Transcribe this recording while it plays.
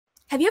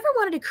Have you ever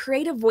wanted to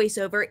create a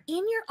voiceover in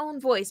your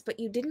own voice, but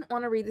you didn't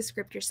want to read the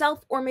script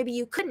yourself, or maybe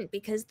you couldn't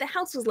because the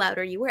house was loud,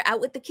 or you were out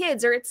with the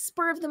kids, or it's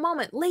spur of the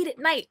moment, late at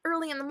night,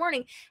 early in the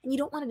morning, and you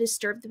don't want to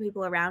disturb the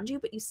people around you,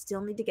 but you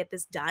still need to get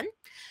this done?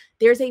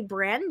 There's a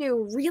brand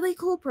new, really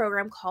cool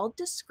program called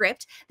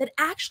Descript that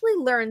actually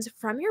learns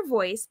from your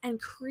voice and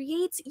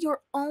creates your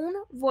own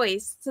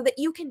voice so that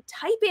you can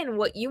type in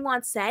what you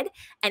want said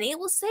and it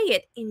will say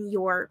it in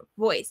your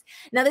voice.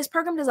 Now, this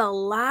program does a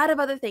lot of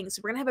other things.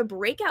 So we're going to have a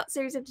breakout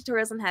series of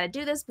tutorials on how to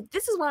do this, but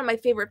this is one of my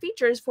favorite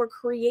features for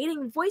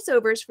creating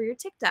voiceovers for your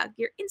TikTok,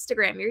 your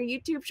Instagram, your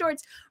YouTube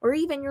Shorts, or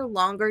even your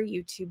longer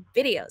YouTube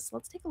videos.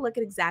 Let's take a look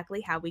at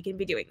exactly how we can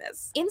be doing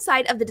this.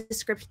 Inside of the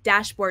Descript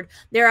dashboard,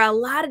 there are a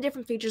lot of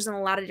different features and a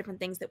lot of different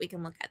things that we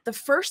can look at. The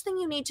first thing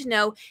you need to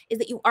know is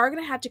that you are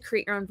going to have to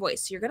create your own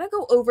voice. So you're going to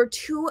go over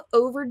to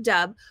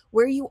Overdub,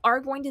 where you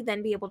are going to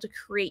then be able to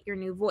create your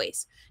new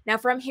voice. Now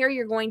from here,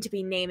 you're going to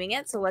be naming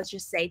it. So let's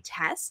just say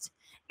test.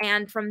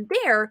 And from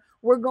there,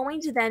 we're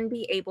going to then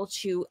be able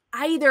to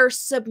either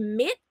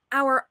submit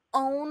our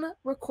own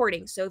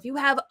recording. So if you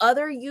have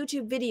other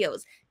YouTube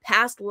videos,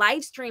 past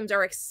live streams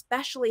are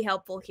especially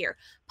helpful here.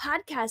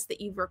 Podcasts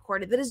that you've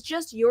recorded that is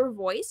just your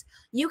voice,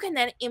 you can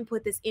then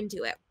input this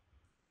into it.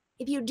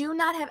 If you do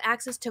not have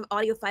access to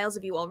audio files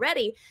of you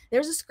already,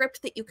 there's a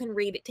script that you can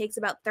read. It takes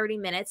about 30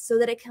 minutes so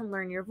that it can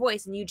learn your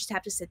voice, and you just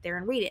have to sit there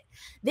and read it.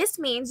 This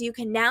means you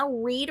can now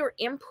read or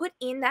input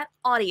in that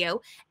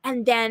audio,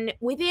 and then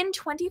within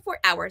 24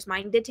 hours,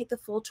 mine did take the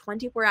full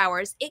 24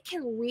 hours, it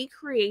can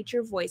recreate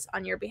your voice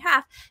on your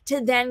behalf to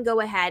then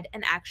go ahead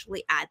and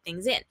actually add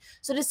things in.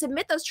 So to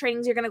submit those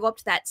trainings, you're going to go up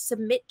to that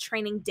Submit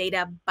Training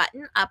Data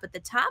button up at the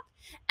top.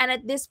 And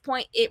at this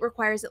point, it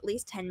requires at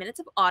least 10 minutes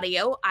of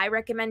audio. I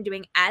recommend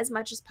doing as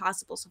much as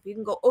possible. So if you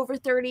can go over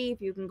 30, if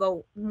you can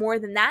go more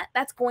than that,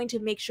 that's going to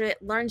make sure it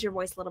learns your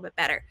voice a little bit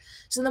better.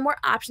 So the more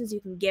options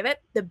you can give it,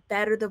 the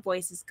better the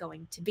voice is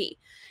going to be.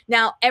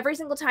 Now, every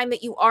single time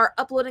that you are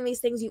uploading these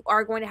things, you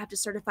are going to have to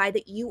certify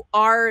that you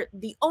are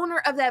the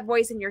owner of that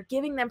voice and you're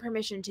giving them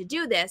permission to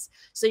do this.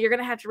 So you're going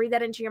to have to read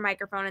that into your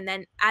microphone. And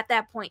then at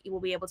that point, you will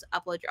be able to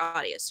upload your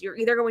audio. So you're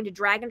either going to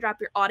drag and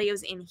drop your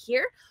audios in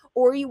here,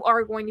 or you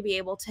are going to be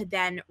able to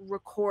then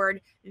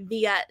record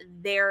via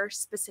their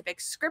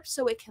specific script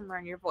so it can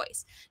learn your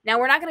voice. Now,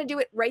 we're not going to do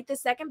it right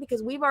this second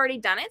because we've already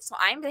done it. So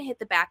I'm going to hit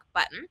the back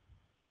button.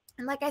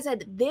 And like I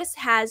said, this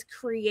has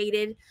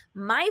created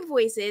my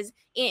voices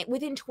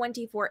within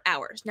 24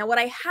 hours. Now, what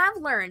I have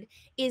learned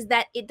is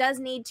that it does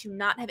need to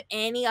not have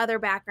any other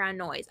background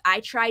noise. I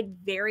tried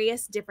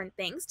various different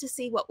things to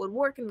see what would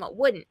work and what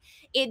wouldn't.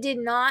 It did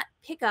not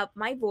pick up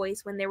my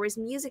voice when there was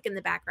music in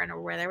the background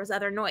or where there was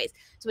other noise.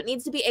 So it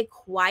needs to be a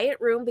quiet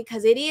room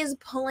because it is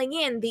pulling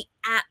in the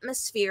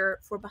atmosphere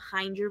for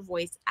behind your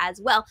voice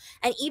as well.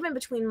 And even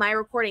between my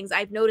recordings,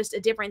 I've noticed a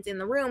difference in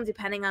the room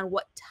depending on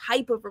what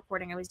type of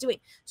recording I was doing.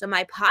 So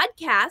my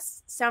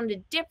podcasts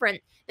sounded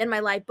different than my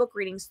live book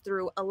readings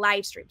through a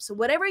live stream. So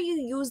whatever you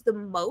use the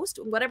most,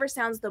 whatever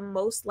sounds the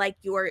most like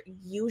your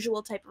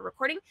usual type of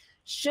recording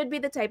should be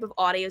the type of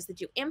audios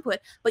that you input,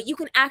 but you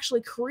can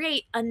actually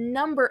create a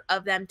number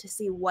of them to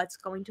see what's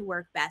going to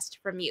work best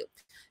from you.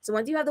 So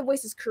once you have the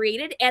voices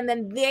created and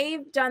then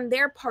they've done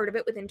their part of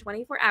it within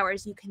 24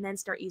 hours, you can then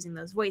start using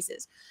those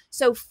voices.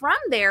 So from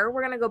there,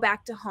 we're going to go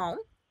back to home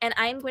and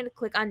I'm going to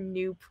click on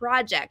New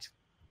Project.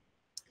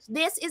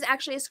 This is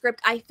actually a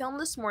script I filmed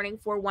this morning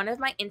for one of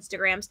my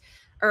Instagrams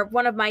or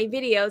one of my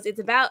videos. It's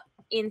about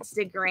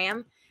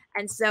Instagram,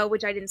 and so,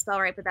 which I didn't spell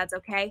right, but that's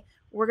okay.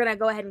 We're going to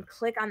go ahead and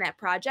click on that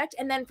project.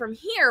 And then from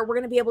here, we're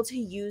going to be able to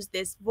use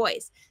this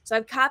voice. So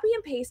I've copy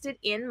and pasted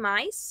in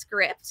my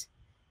script,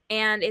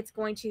 and it's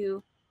going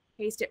to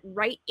paste it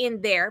right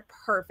in there.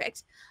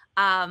 Perfect.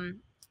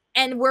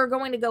 And we're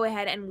going to go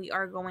ahead and we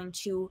are going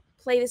to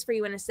play this for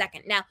you in a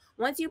second. Now,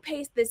 once you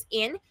paste this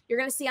in, you're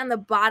going to see on the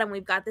bottom,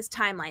 we've got this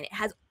timeline. It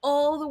has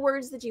all the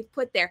words that you've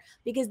put there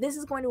because this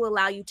is going to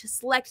allow you to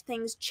select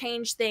things,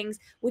 change things,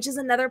 which is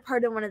another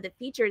part of one of the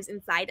features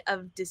inside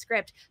of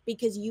Descript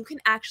because you can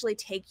actually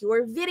take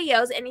your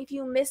videos and if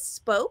you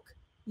misspoke,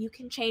 you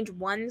can change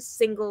one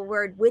single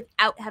word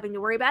without having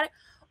to worry about it.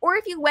 Or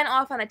if you went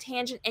off on a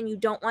tangent and you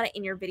don't want it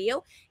in your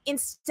video,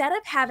 instead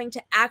of having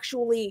to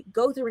actually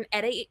go through and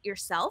edit it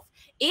yourself,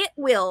 it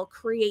will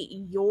create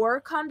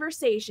your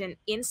conversation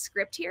in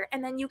script here,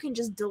 and then you can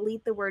just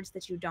delete the words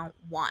that you don't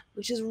want,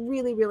 which is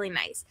really, really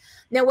nice.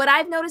 Now, what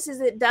I've noticed is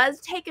it does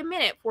take a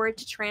minute for it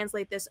to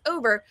translate this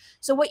over.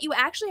 So what you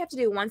actually have to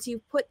do once you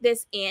put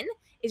this in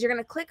is you're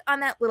going to click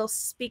on that little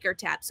speaker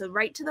tab. So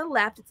right to the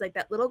left, it's like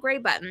that little gray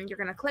button. You're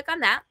going to click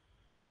on that.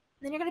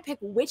 Then you're going to pick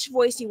which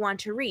voice you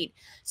want to read.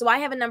 So I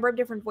have a number of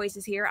different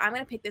voices here. I'm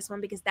going to pick this one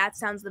because that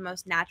sounds the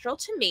most natural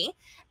to me.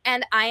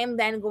 And I am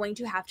then going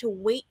to have to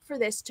wait for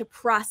this to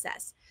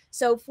process.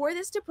 So for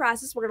this to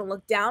process, we're going to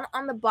look down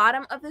on the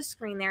bottom of the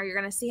screen there. You're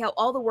going to see how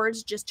all the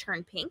words just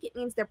turn pink. It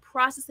means they're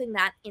processing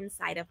that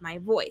inside of my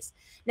voice.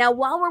 Now,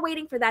 while we're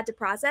waiting for that to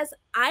process,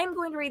 I'm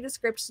going to read the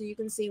script so you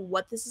can see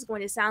what this is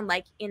going to sound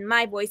like in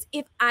my voice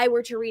if I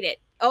were to read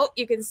it. Oh,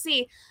 you can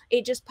see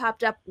it just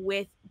popped up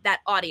with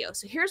that audio.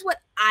 So here's what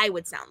I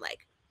would sound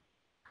like.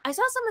 I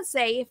saw someone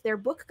say if their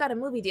book got a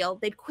movie deal,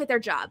 they'd quit their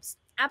jobs.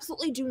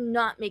 Absolutely do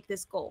not make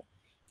this goal.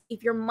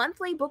 If your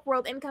monthly book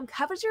world income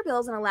covers your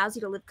bills and allows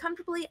you to live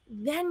comfortably,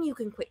 then you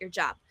can quit your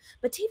job.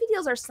 But TV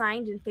deals are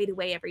signed and fade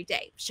away every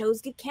day.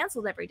 Shows get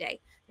canceled every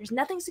day. There's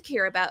nothing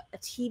secure about a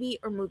TV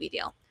or movie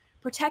deal.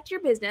 Protect your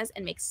business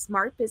and make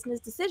smart business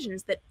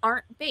decisions that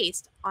aren't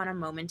based on a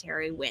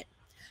momentary win.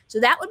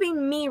 So that would be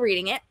me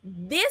reading it.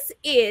 This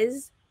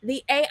is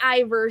the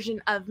AI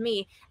version of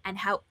me and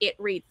how it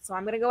reads. So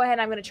I'm going to go ahead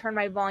and I'm going to turn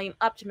my volume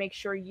up to make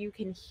sure you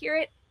can hear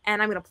it, and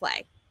I'm going to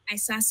play. I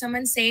saw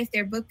someone say if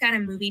their book got a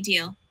movie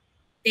deal,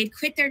 they'd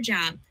quit their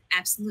job.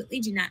 Absolutely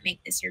do not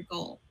make this your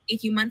goal.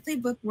 If your monthly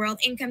book world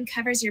income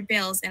covers your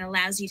bills and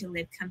allows you to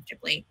live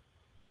comfortably,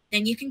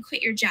 then you can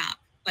quit your job.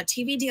 But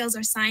TV deals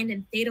are signed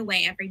and fade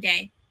away every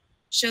day.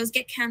 Shows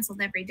get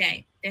canceled every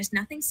day. There's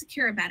nothing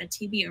secure about a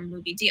TV or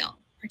movie deal.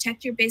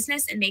 Protect your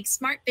business and make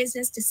smart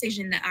business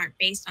decisions that aren't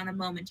based on a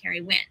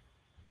momentary win.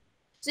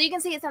 So you can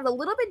see it sounds a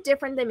little bit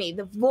different than me.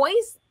 The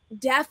voice,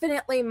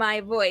 definitely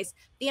my voice.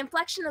 The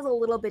inflection is a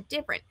little bit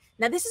different.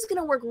 Now, this is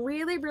going to work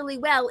really, really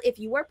well if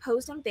you are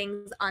posting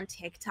things on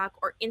TikTok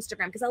or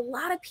Instagram, because a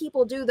lot of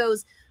people do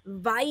those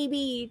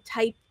vibey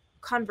type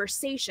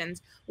conversations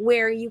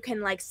where you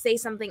can like say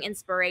something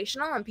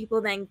inspirational and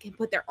people then can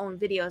put their own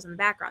videos in the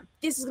background.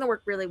 This is going to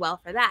work really well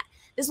for that.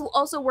 This will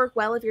also work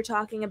well if you're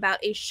talking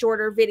about a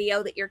shorter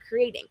video that you're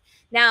creating.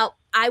 Now,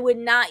 I would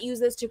not use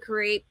this to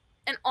create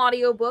an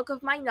audiobook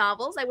of my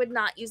novels. I would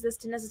not use this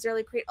to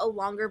necessarily create a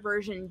longer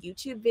version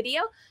YouTube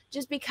video,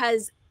 just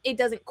because it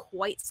doesn't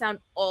quite sound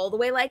all the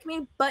way like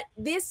me, but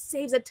this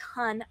saves a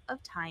ton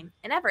of time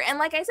and effort. And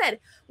like I said,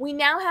 we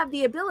now have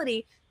the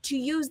ability to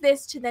use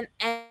this to then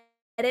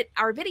edit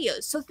our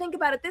videos. So think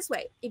about it this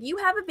way. If you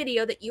have a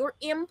video that you're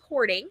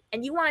importing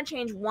and you want to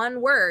change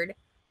one word,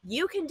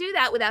 you can do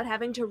that without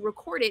having to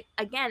record it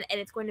again, and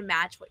it's going to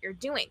match what you're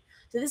doing.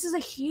 So this is a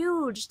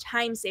huge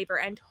time saver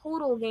and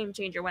total game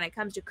changer when it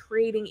comes to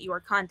creating your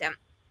content.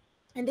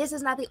 And this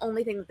is not the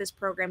only thing that this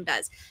program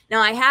does.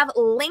 Now, I have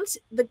linked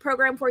the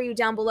program for you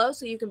down below,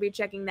 so you can be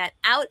checking that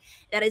out.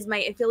 That is my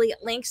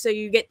affiliate link, so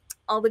you get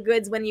all the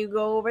goods when you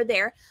go over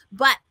there.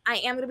 But I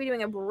am going to be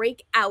doing a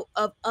breakout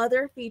of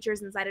other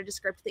features inside of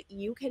Descript that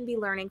you can be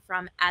learning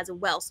from as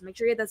well. So make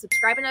sure you hit that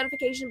subscribe and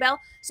notification bell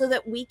so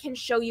that we can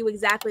show you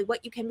exactly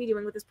what you can be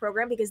doing with this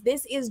program, because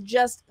this is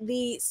just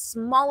the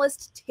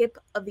smallest tip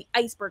of the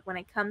iceberg when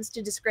it comes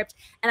to Descript.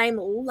 And I'm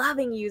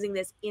loving using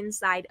this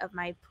inside of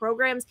my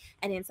programs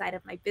and inside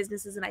of my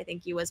businesses, and I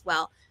thank you as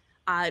well.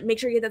 Make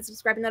sure you hit that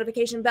subscribe and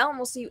notification bell, and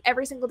we'll see you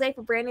every single day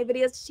for brand new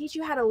videos to teach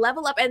you how to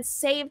level up and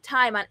save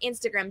time on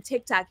Instagram,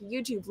 TikTok,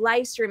 YouTube,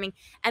 live streaming,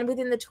 and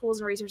within the tools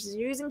and resources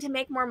you're using to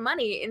make more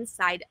money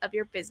inside of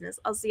your business.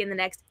 I'll see you in the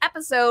next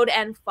episode,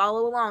 and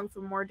follow along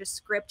for more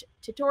Descript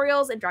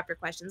tutorials and drop your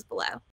questions below.